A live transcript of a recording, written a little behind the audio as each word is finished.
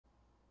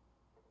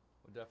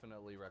Would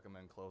definitely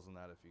recommend closing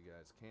that if you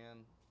guys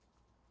can.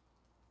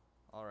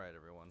 All right,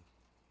 everyone.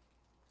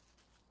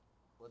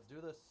 Let's do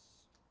this.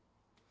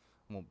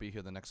 Won't be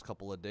here the next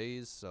couple of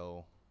days,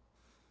 so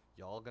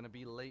y'all gonna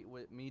be late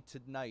with me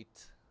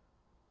tonight.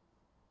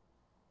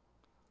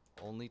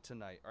 Only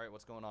tonight. All right,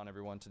 what's going on,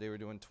 everyone? Today we're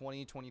doing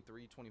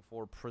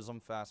 2023-24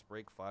 Prizm Fast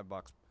Break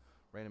 5-box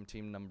random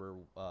team number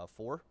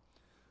 4.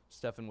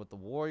 Stefan with the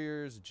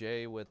Warriors,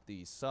 Jay with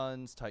the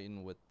Suns,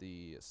 Titan with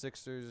the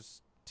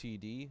Sixers,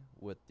 TD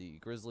with the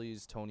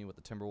Grizzlies, Tony with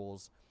the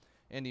Timberwolves,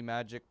 Andy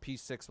Magic,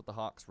 P6 with the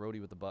Hawks, Rody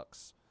with the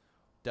Bucks,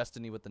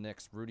 Destiny with the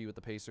Knicks, Rudy with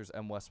the Pacers,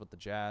 M. West with the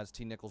Jazz,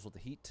 T. Nichols with the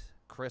Heat,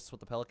 Chris with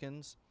the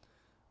Pelicans,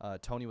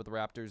 Tony with the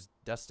Raptors,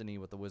 Destiny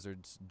with the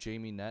Wizards,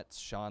 Jamie Nets,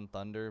 Sean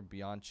Thunder,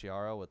 Beyond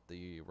Chiara with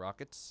the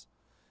Rockets,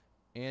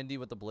 Andy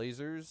with the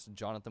Blazers,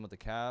 Jonathan with the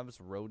Cavs,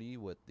 Rody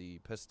with the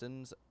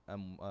Pistons,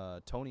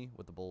 Tony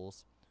with the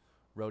Bulls,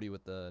 Rody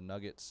with the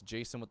Nuggets,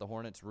 Jason with the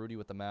Hornets, Rudy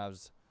with the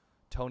Mavs,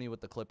 Tony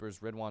with the Clippers,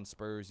 Ridwan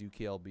Spurs,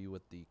 UKLB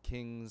with the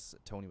Kings,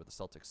 Tony with the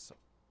Celtics,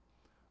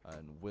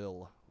 and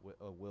Will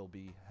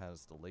B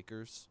has the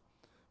Lakers.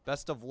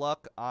 Best of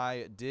luck.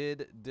 I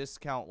did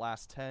discount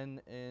last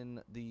 10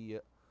 in the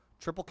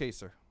triple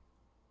caser.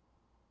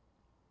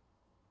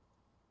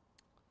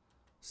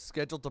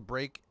 Scheduled to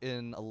break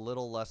in a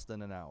little less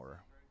than an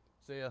hour.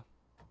 See ya.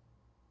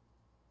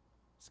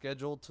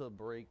 Scheduled to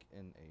break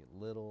in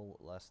a little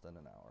less than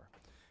an hour.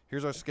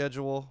 Here's our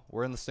schedule.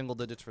 We're in the single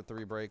digits for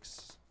 3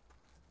 breaks.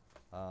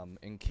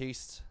 In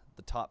case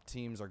the top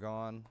teams are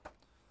gone,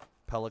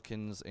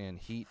 Pelicans and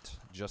Heat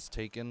just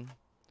taken.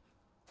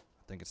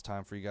 I think it's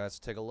time for you guys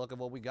to take a look at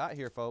what we got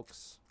here,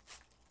 folks.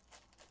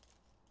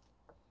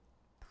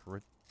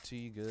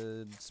 Pretty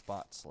good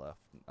spots left.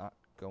 Not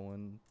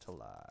going to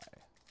lie.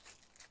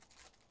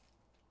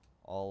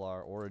 All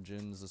our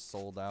Origins is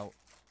sold out.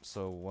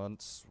 So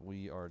once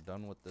we are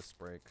done with this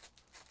break,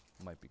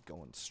 might be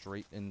going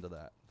straight into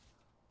that.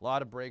 A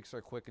lot of breaks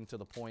are quick and to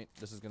the point.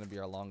 This is going to be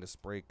our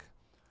longest break.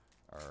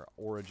 Our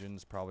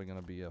Origin's probably going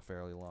to be a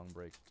fairly long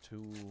break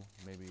too.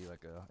 Maybe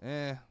like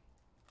a,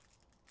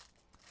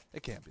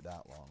 it can't be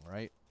that long,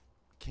 right?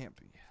 Can't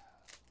be.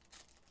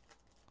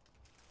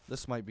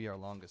 This might be our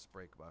longest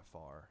break by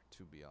far,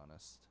 to be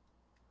honest.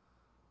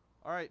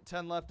 All right,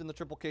 10 left in the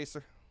triple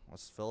caser.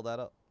 Let's fill that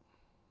up.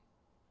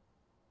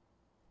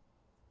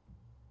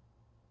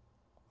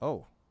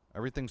 Oh,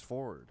 everything's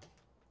forward.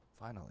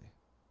 Finally.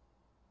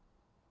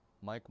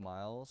 Mike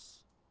Miles.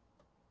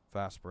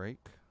 Fast break.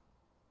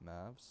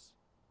 Mavs.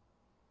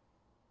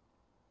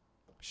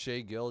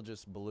 Shea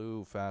Gilgeous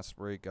Blue. Fast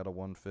break out of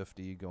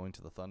 150 going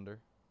to the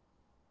Thunder.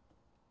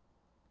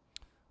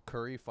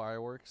 Curry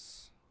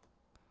Fireworks.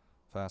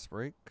 Fast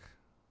break.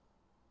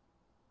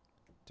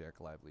 Derek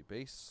Lively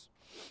base.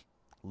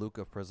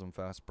 Luka Prizm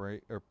fast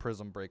break or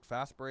Prizm break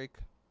fast break.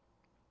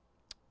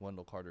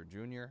 Wendell Carter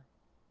Jr.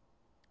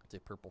 It's a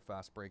purple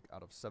fast break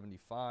out of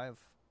 75.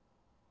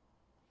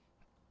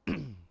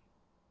 A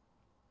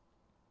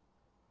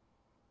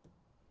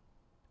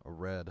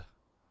red.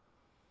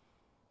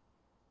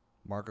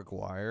 Mark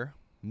Aguirre.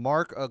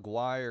 Mark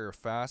Aguirre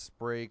fast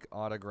break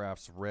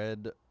autographs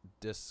red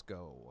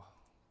disco.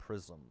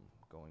 Prizm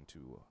going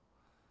to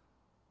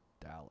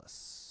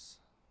Dallas.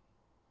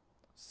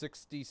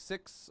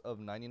 66 of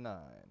 99.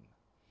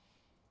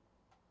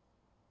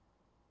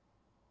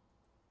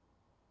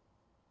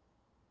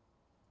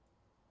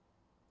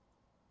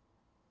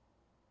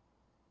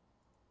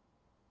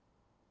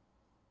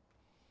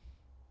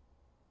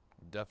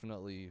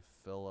 Definitely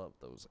fill up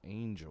those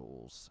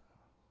Angels.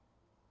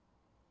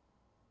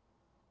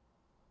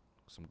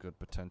 Some good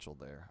potential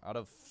there. Out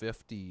of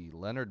 50,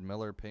 Leonard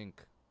Miller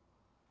pink.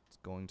 It's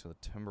going to the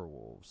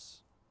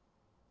Timberwolves.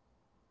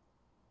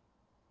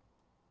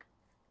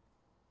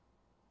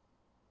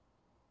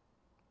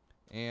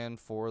 And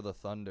for the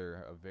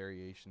Thunder, a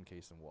variation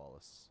Cason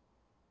Wallace.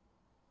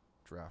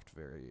 Draft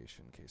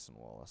variation Cason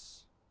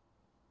Wallace.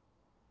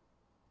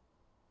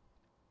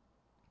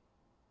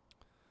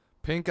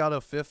 Pink out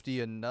of 50,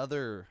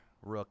 another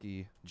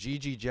rookie.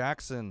 Gigi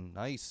Jackson.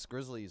 Nice.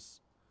 Grizzlies.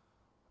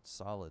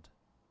 Solid.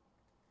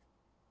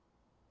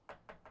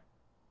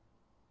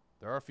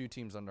 There are a few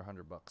teams under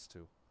 $100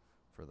 too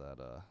for that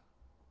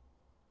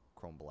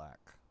chrome black.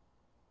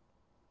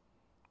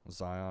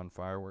 Zion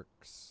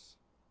Fireworks.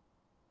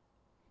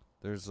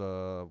 There's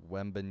a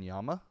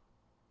Wembanyama.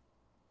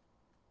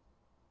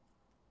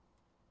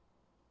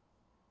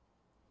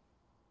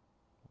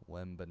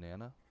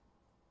 Wembanana.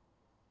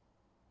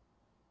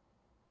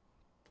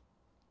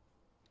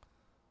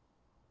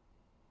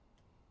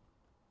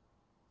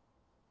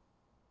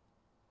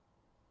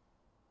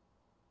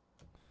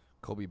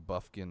 Kobe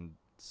Buffkin,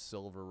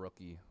 silver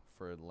rookie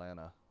for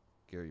Atlanta.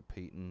 Gary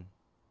Payton.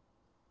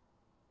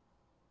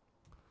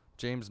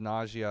 James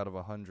Najee out of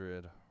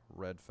 100.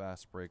 Red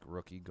fast break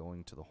rookie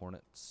going to the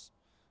Hornets.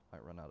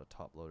 Might run out of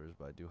top loaders,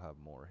 but I do have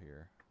more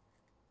here.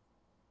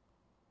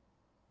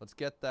 Let's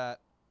get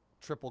that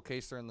triple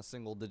caser in the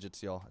single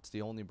digits, y'all. It's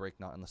the only break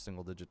not in the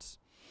single digits.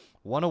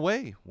 One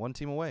away. One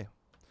team away.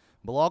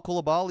 Bilal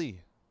Coulibaly.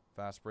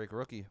 Fast break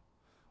rookie.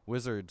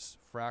 Wizards,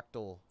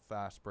 Fractal,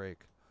 Fast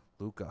Break,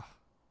 Luka.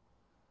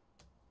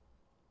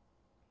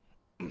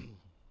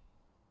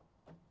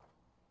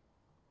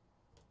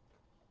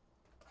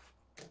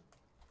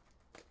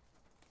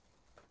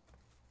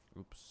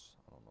 Oops,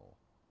 I don't know.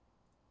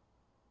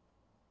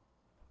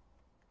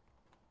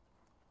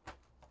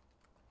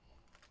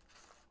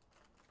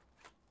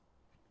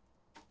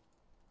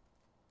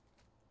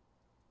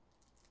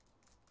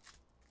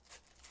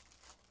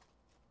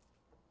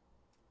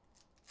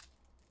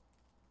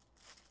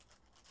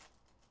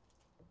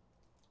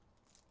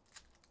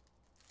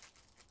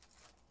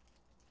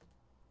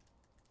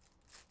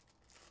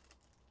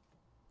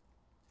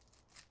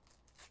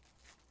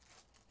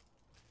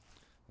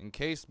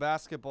 Encased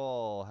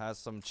Basketball has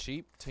some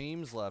cheap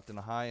teams left in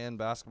a high-end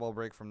basketball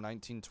break from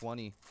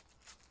 1920.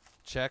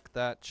 Check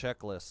that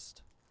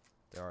checklist.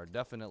 There are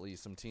definitely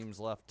some teams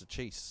left to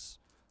chase.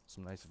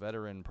 Some nice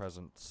veteran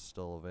presents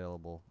still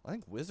available. I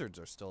think Wizards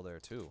are still there,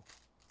 too.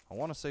 I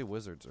want to say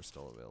Wizards are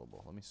still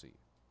available. Let me see.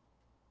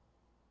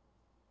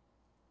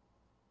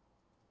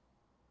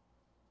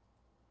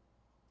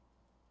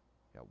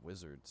 Yeah,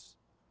 Wizards.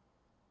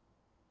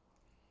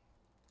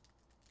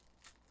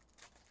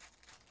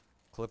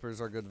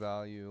 Clippers are good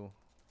value.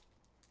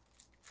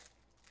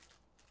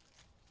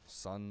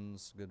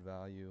 Suns, good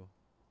value.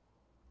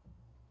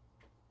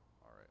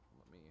 All right,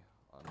 let me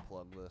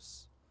unplug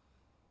this.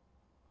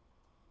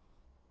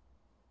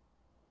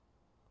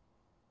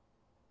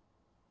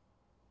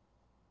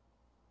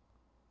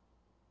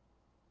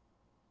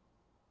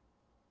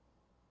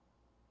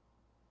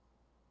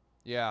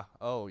 Yeah.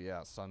 Oh,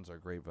 yeah. Suns are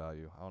great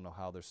value. I don't know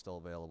how they're still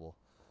available.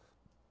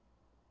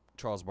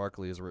 Charles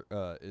Barkley is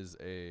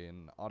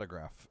an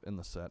autograph in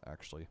the set,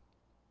 actually.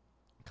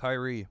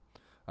 Kyrie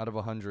out of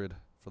 100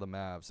 for the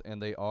Mavs,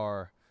 and they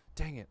are.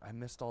 Dang it! I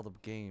missed all the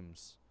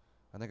games.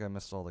 I think I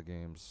missed all the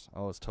games. I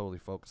was totally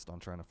focused on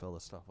trying to fill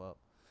this stuff up.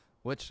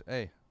 Which,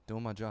 hey,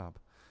 doing my job.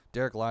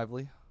 Derek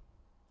Lively.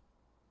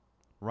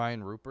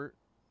 Ryan Rupert.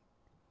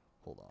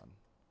 Hold on.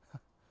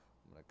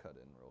 I'm going to cut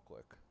in real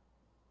quick.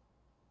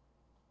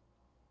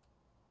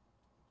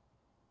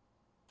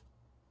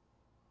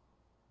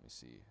 Let me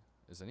see.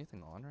 Is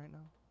anything on right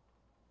now?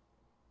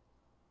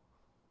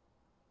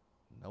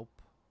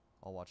 Nope.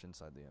 I'll watch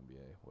Inside the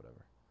NBA.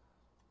 Whatever.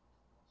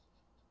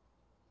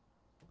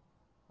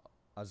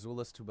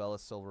 Azulis Tubelis,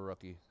 silver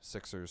rookie.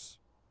 Sixers.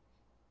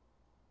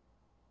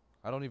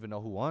 I don't even know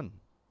who won.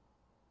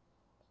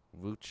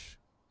 Vooch.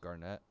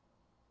 Garnett.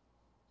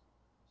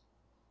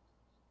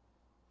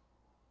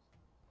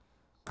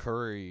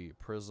 Curry.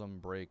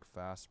 Prizm break.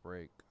 Fast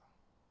break.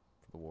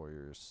 For the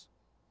Warriors.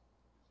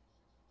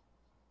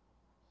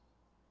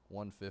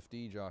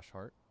 150. Josh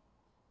Hart.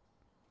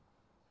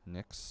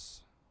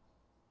 Knicks.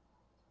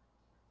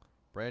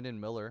 Brandon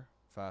Miller.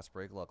 Fast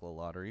break. Luck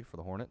lottery for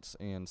the Hornets.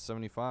 And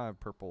 75.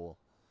 Purple.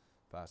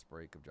 Fast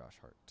break of Josh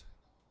Hart.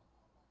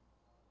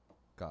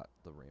 Got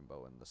the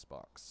rainbow in this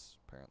box,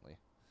 apparently.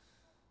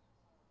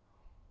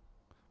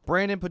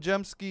 Brandon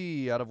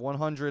Pajemski out of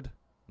 100.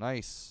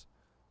 Nice.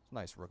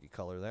 Nice rookie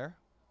color there.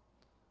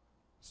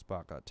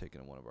 Spot got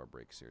taken in one of our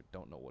breaks here.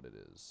 Don't know what it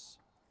is.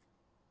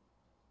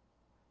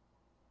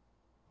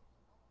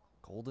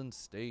 Golden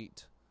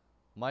State.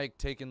 Mike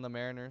taking the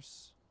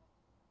Mariners.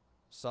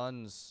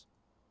 Suns.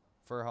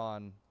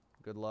 Furhan.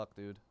 Good luck,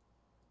 dude.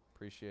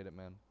 Appreciate it,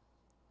 man.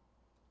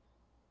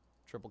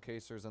 Triple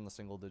casers in the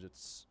single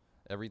digits.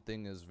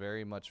 Everything is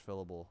very much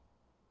fillable.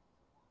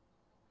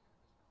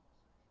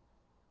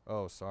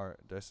 Oh, sorry.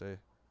 Did I say?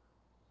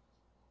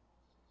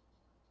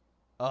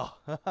 Oh.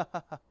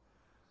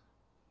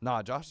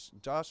 Nah, Josh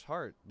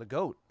Hart, the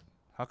GOAT.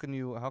 How can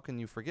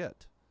you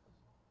forget?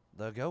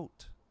 The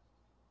GOAT.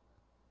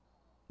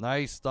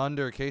 Nice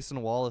Thunder.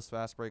 Cason Wallace,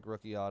 fast break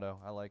rookie auto.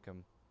 I like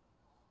him.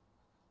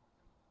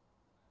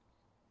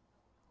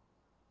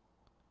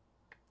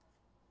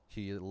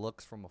 He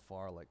looks from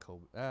afar like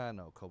Kobe.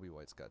 No, Kobe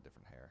White's got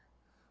different hair.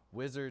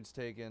 Wizards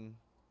taken.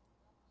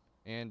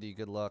 Andy,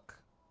 good luck.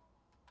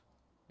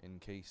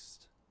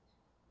 Encased.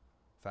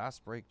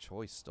 Fast break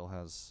choice still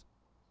has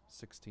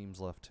 6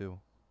 teams left, too.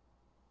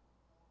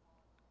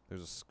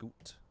 There's a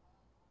Scoot.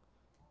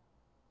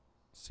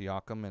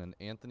 Siakam and an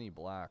Anthony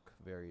Black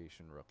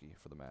variation rookie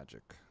for the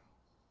Magic.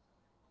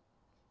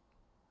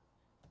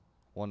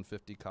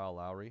 150 Kyle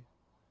Lowry.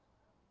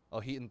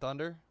 Oh, Heat and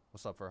Thunder?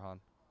 What's up, Furhan?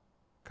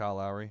 Kyle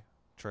Lowry.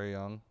 Trae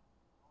Young.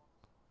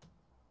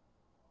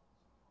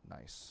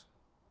 Nice.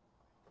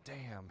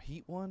 Damn,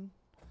 Heat won?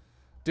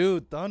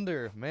 Dude,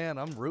 Thunder. Man,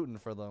 I'm rooting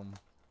for them.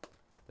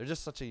 They're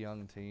just such a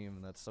young team.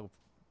 That's so,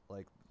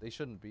 like, they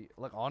shouldn't be.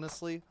 Like,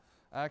 honestly,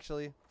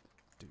 actually,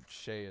 dude,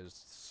 Shea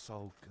is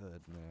so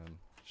good, man.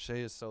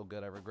 Shea is so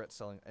good. I regret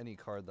selling any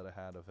card that I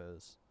had of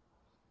his.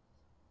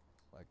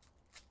 Like,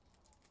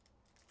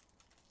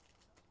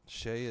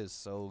 Shea is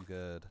so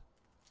good.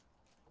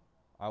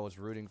 I was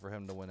rooting for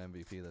him to win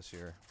MVP this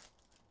year.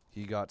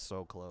 He got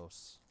so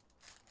close.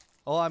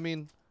 Oh, I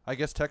mean, I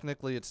guess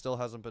technically it still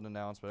hasn't been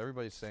announced, but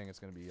everybody's saying it's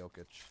going to be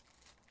Jokic.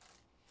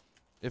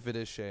 If it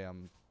is Shea,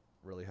 I'm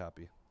really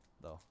happy,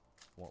 though.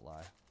 Won't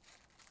lie.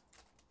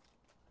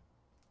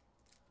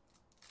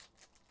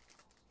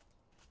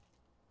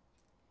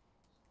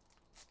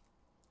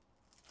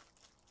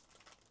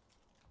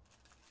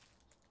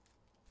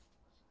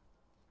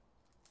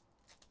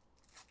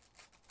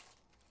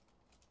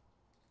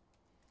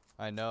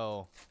 I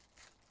know.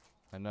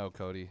 I know,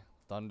 Cody.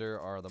 Thunder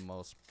are the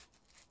most...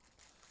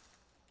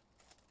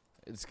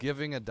 It's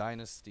giving a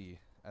dynasty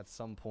at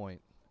some point.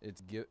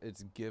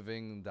 It's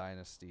giving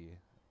dynasty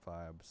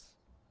vibes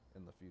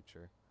in the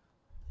future.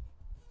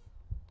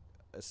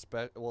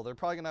 Well, they're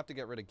probably going to have to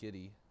get rid of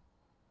Giddey.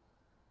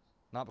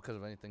 Not because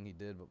of anything he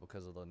did, but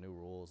because of the new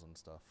rules and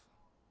stuff.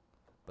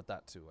 But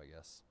that too, I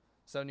guess.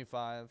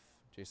 75,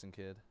 Jason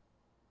Kidd.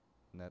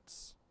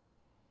 Nets.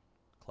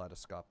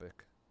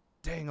 Kaleidoscopic.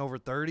 Dang, over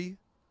 30?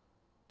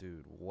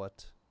 Dude,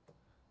 what?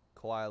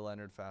 Kawhi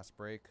Leonard, fast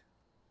break.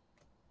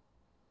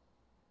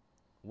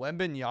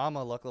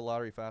 Wembanyama, luck of the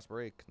lottery, fast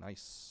break.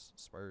 Nice.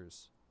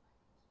 Spurs.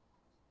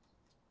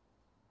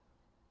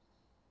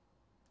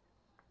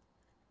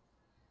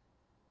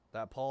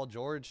 That Paul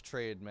George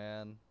trade,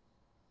 man.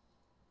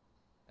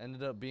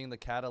 Ended up being the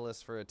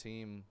catalyst for a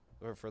team,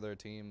 or for their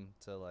team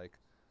to, like,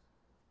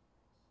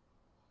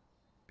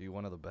 be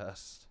one of the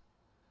best.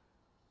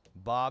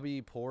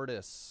 Bobby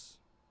Portis.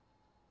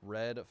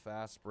 Red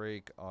fast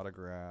break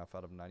autograph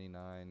out of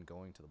 99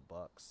 going to the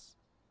Bucks.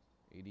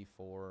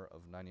 84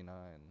 of 99.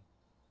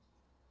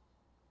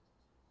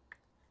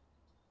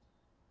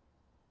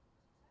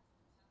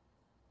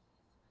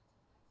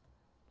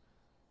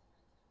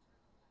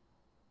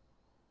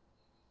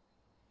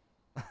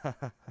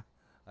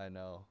 I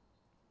know.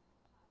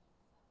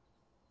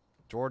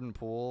 Jordan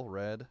Poole,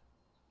 red,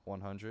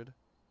 100.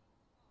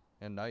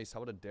 And nice.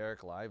 How about a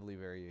Derek Lively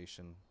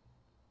variation?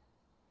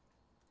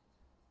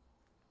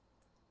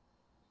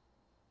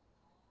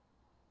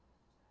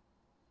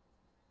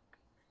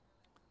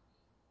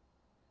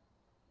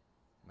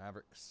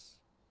 Mavericks.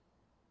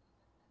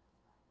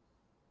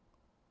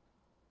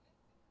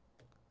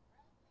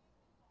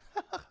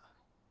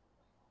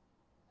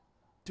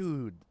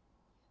 Dude.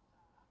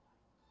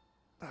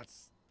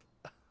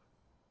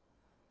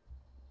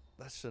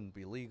 That shouldn't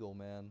be legal,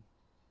 man.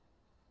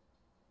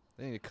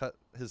 They need to cut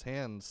his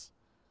hands.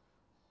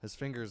 His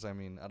fingers, I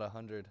mean, at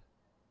 100.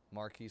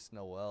 Marquise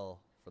Noel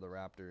for the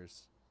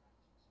Raptors.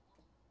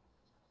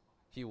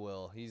 He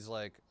will. He's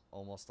like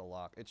almost a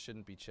lock. It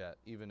shouldn't be Chet,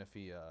 even if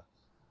he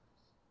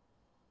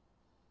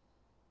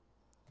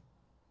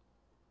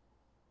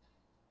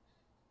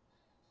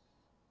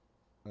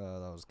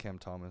that was Cam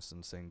Thomas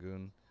and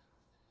Sengun.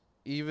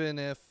 Even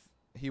if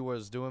he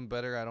was doing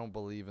better, I don't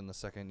believe in the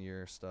second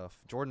year stuff.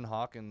 Jordan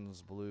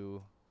Hawkins,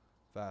 blue,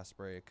 fast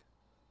break.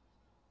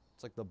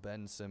 It's like the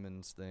Ben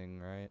Simmons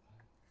thing, right?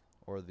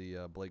 Or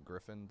the Blake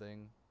Griffin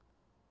thing.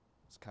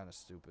 It's kind of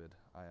stupid,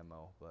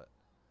 IMO, but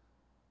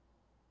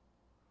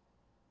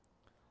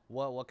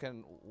what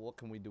can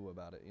we do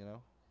about it, you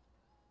know?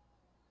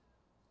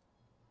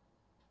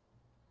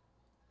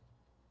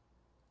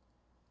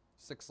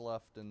 Six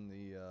left in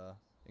the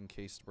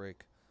encased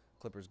break.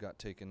 Clippers got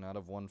taken out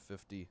of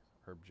 150.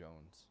 Herb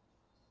Jones.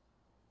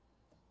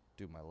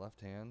 Dude, my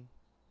left hand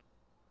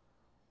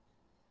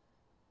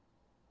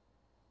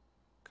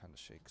kind of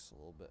shakes a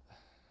little bit.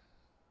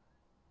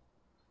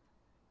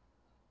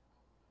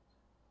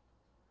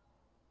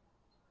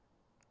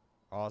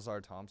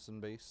 Ozar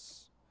Thompson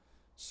base.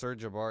 Sir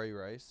Jabari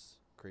Rice.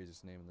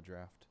 Craziest name in the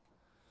draft.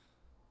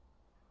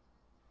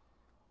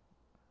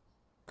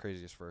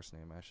 Craziest first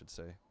name, I should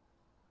say.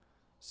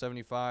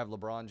 75,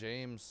 LeBron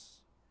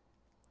James.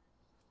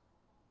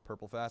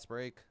 Purple fast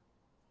break.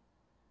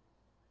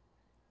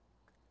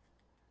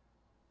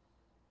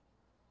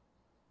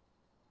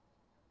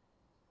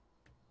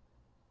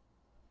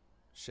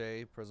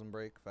 Shea, Prizm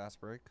break, fast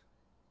break.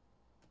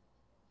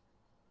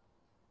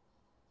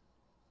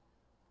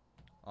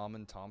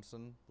 Amon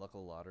Thompson, luck of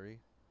the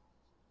lottery.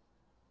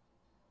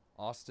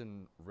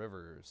 Austin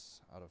Rivers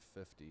out of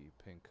 50,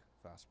 pink,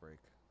 fast break,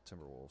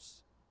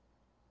 Timberwolves.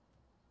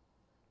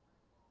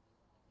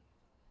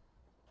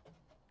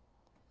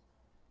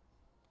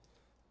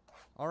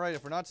 All right,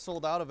 if we're not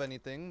sold out of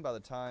anything by the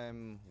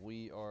time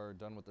we are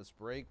done with this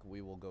break,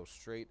 we will go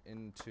straight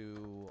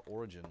into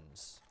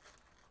Origins.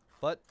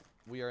 But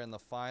we are in the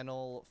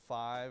final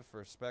 5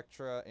 for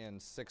Spectra and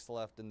 6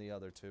 left in the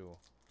other 2.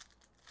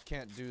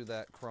 Can't do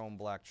that chrome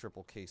black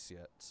triple case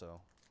yet,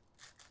 so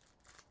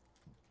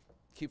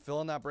keep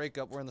filling that break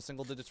up. We're in the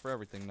single digits for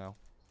everything now.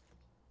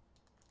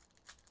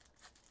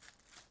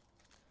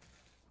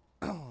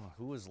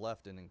 Who is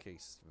left in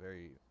case?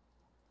 Very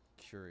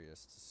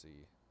curious to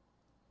see.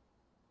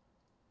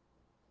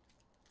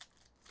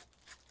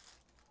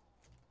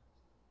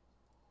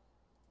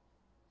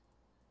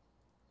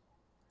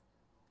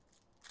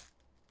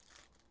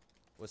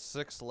 With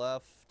 6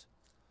 left,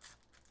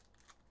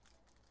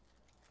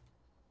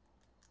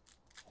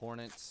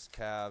 Hornets,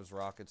 Cavs,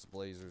 Rockets,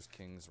 Blazers,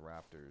 Kings,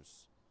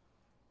 Raptors.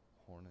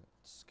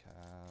 Hornets,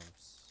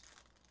 Cavs.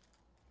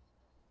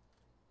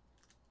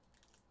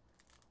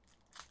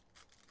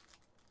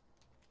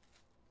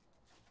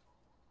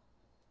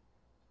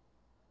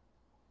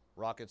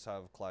 Rockets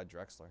have Clyde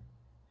Drexler.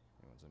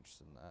 Anyone's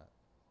interested in that?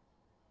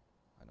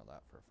 I know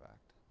that for a fact.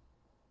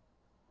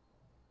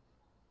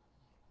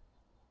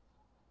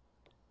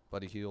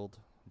 Buddy Hield,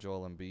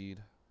 Joel Embiid.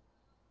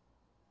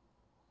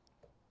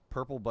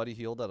 Purple Buddy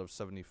Hield out of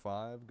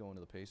 75 going to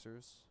the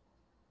Pacers.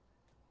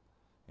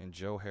 And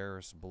Joe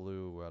Harris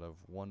blue out of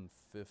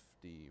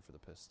 150 for the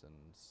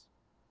Pistons.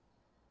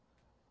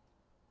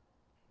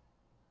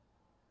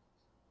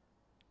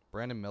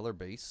 Brandon Miller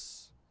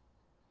base.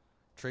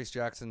 Trace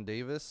Jackson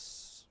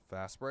Davis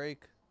fast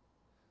break.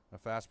 A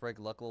fast break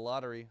luck of the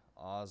lottery.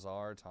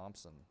 Ozar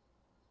Thompson.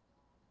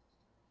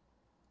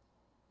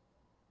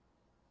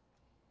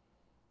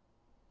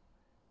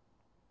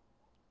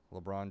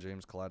 LeBron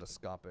James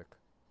kaleidoscopic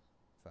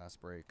fast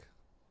break.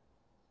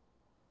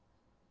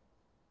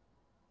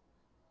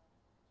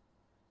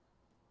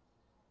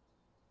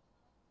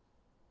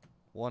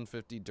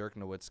 $150 Dirk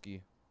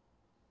Nowitzki.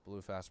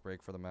 Blue fast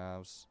break for the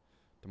Mavs.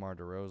 DeMar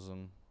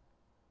DeRozan.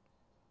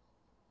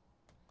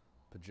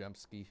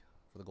 Pajemski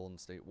for the Golden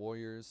State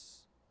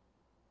Warriors.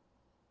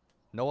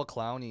 Noah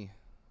Clowney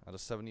out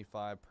of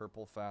 75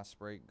 purple fast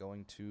break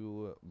going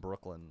to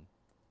Brooklyn.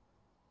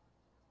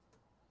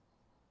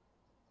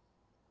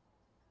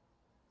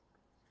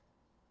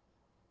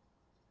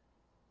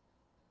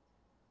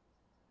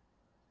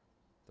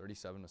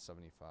 $37 to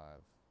 75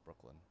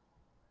 Brooklyn.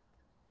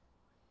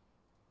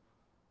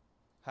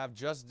 Have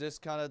just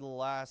discounted the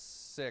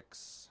last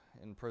 6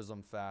 in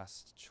Prizm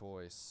Fast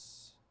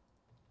Choice.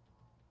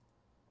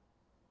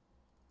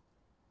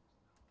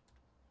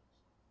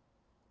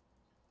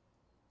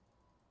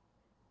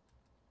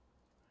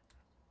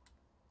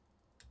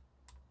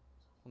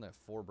 Only have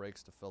 4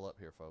 breaks to fill up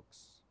here,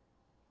 folks.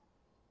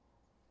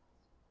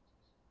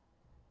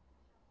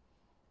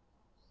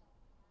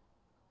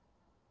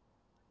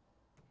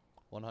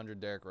 $100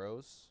 Derrick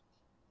Rose.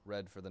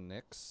 Red for the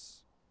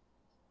Knicks.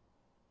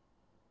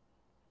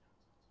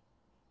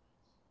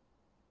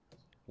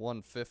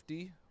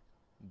 $150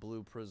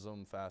 Blue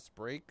Prizm Fast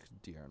Break,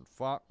 De'Aaron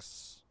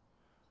Fox.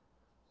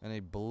 And a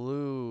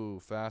blue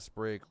Fast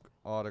Break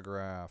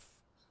autograph,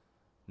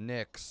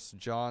 Knicks,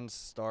 John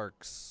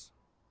Starks.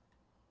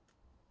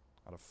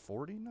 Out of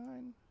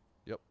 49?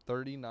 Yep,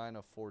 39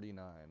 of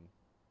 49.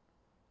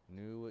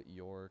 New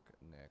York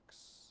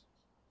Knicks.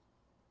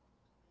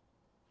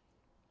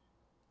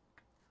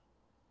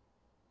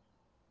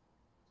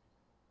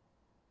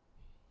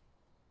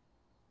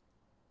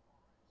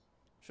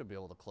 Should be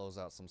able to close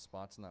out some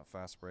spots in that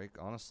fast break.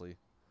 Honestly,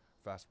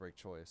 fast break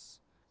choice.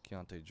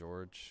 Keontae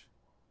George.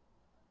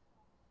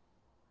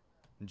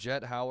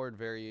 Jet Howard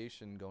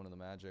variation going to the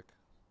Magic.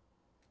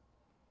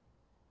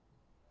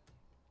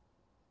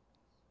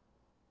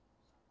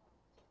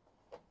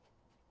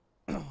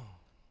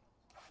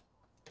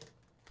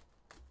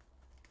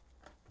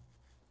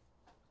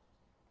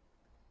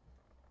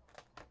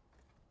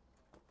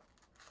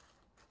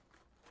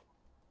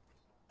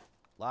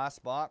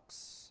 Last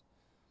box.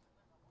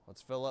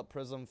 Let's fill up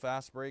Prizm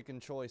Fast Break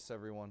and Choice,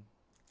 everyone.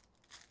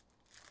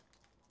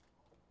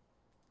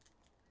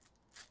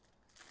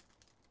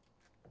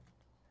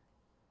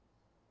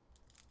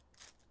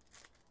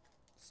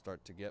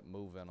 Start to get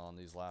moving on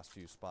these last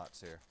few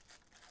spots here.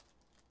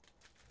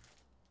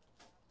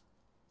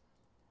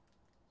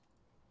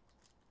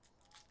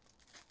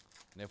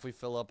 And if we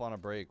fill up on a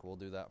break, we'll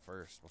do that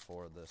first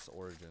before this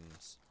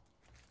Origins.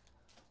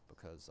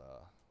 Because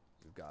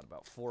we've got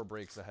about 4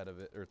 breaks ahead of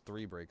it, or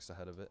 3 breaks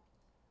ahead of it.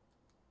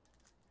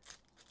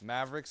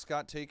 Mavericks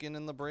got taken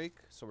in the break,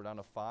 so we're down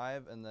to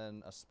 5, and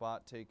then a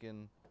spot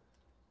taken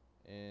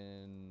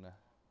in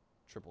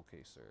triple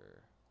caser.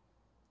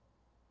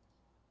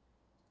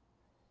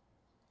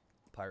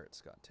 Pirates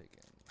got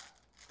taken.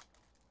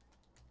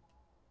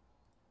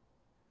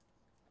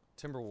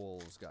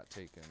 Timberwolves got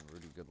taken.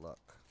 Rudy, good luck.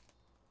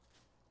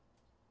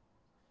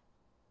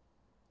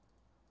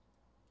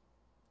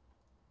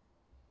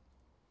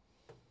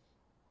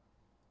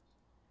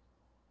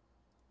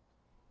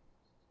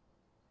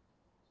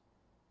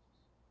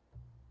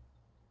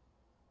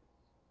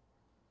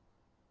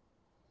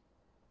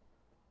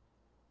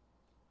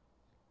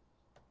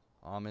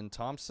 Amin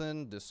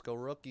Thompson, Disco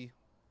Rookie.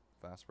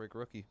 Fast break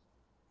rookie.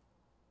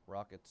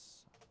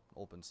 Rockets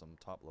open some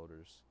top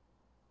loaders.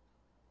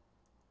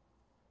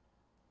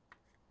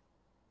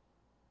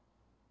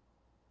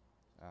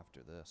 After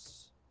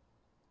this.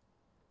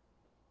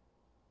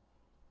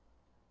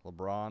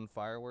 LeBron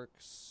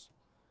Fireworks.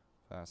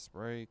 Fast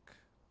break.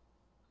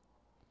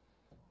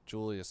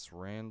 Julius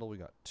Randle. We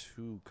got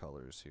 2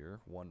 colors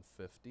here.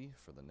 150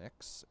 for the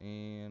Knicks.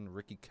 And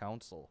Ricky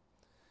Council.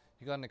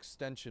 He got an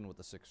extension with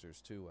the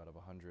Sixers, too, out of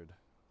 100.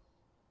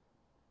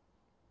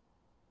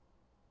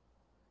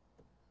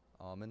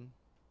 Amen.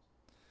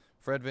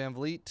 Fred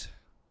VanVleet.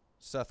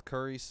 Seth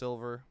Curry,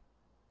 silver.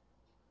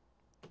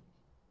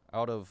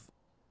 Out of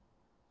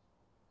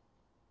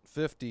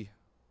 50.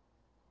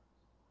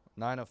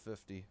 9 of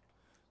 50.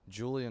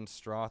 Julian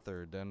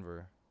Strawther,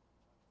 Denver.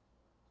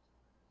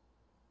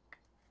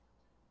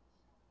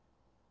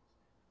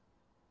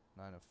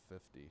 Nine of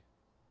 50.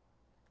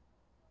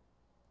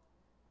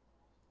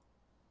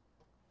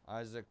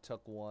 Isaac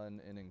took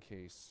 1 in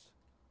case.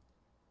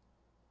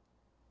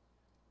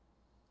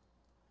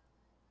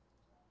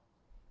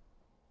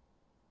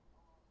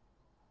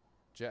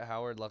 Jet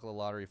Howard, luck of the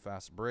lottery,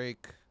 fast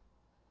break.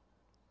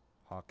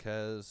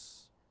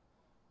 Jaquez.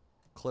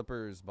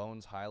 Clippers,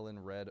 Bones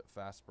Highland, red,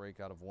 fast break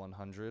out of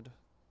 100.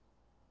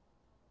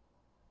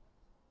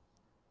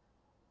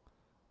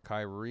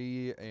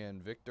 Kyrie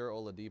and Victor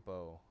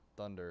Oladipo,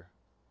 Thunder,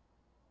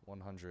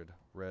 100,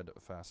 red,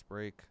 fast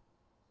break.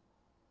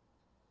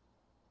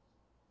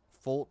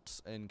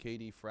 Fultz and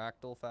KD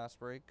Fractal, fast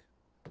break.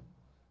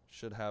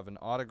 Should have an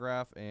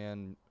autograph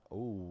and,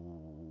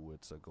 oh,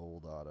 it's a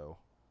gold auto.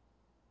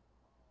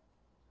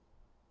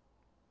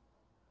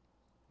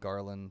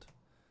 Garland.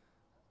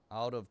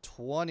 Out of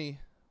 20.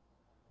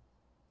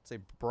 It's a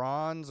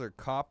bronze or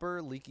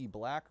copper, leaky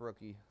black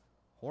rookie.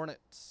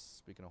 Hornets.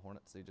 Speaking of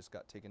Hornets, they just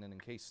got taken in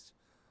case.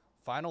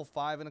 Final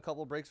 5 in a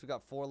couple of breaks. We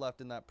got 4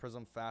 left in that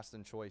Prizm Fast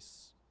and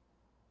Choice.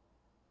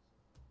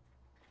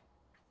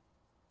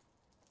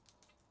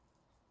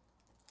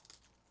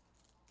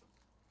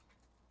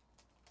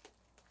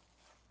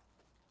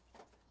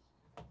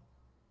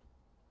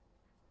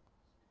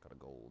 Got a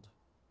gold.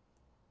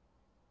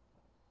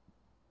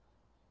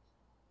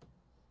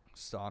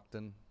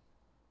 Stockton.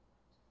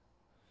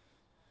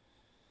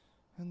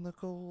 And the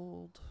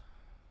gold.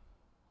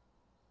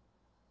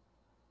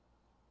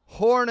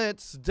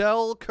 Hornets,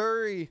 Del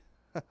Curry.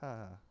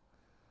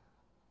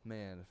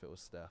 Man, if it was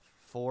Steph.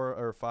 4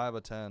 or 5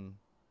 of 10.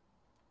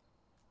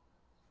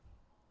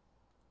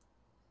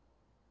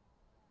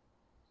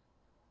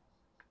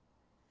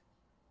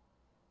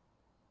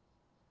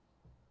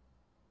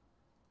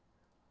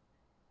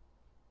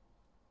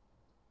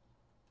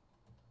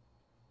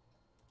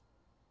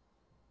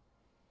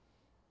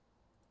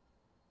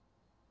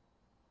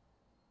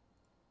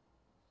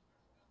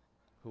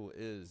 Who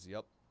is?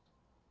 Yep.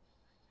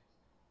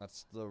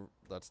 That's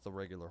the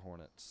regular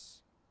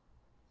Hornets.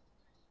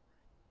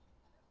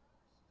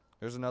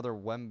 There's another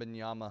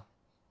Wembanyama.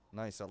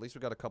 Nice. At least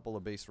we got a couple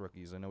of base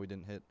rookies. I know we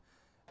didn't hit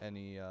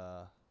any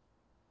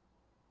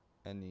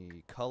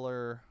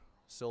color,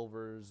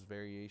 silvers,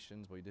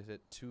 variations, but we did hit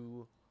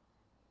 2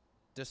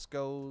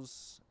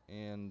 discos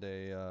and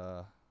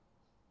a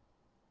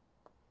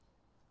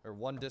or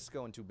 1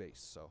 disco and 2 base.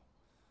 So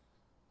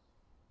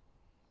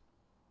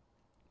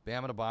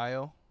Bam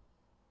Adebayo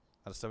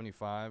out of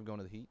 75 going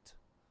to the Heat.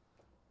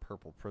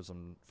 Purple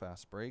Prizm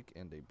fast break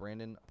and a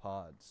Brandon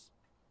Pods.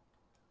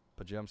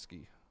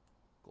 Pajemski,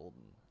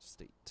 Golden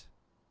State.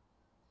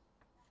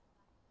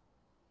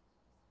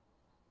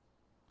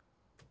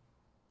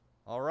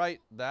 All right,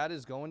 that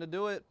is going to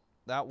do it.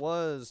 That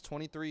was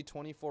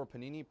 23-24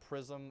 Panini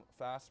Prizm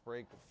fast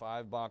break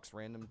 5-box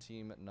random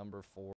team number 4.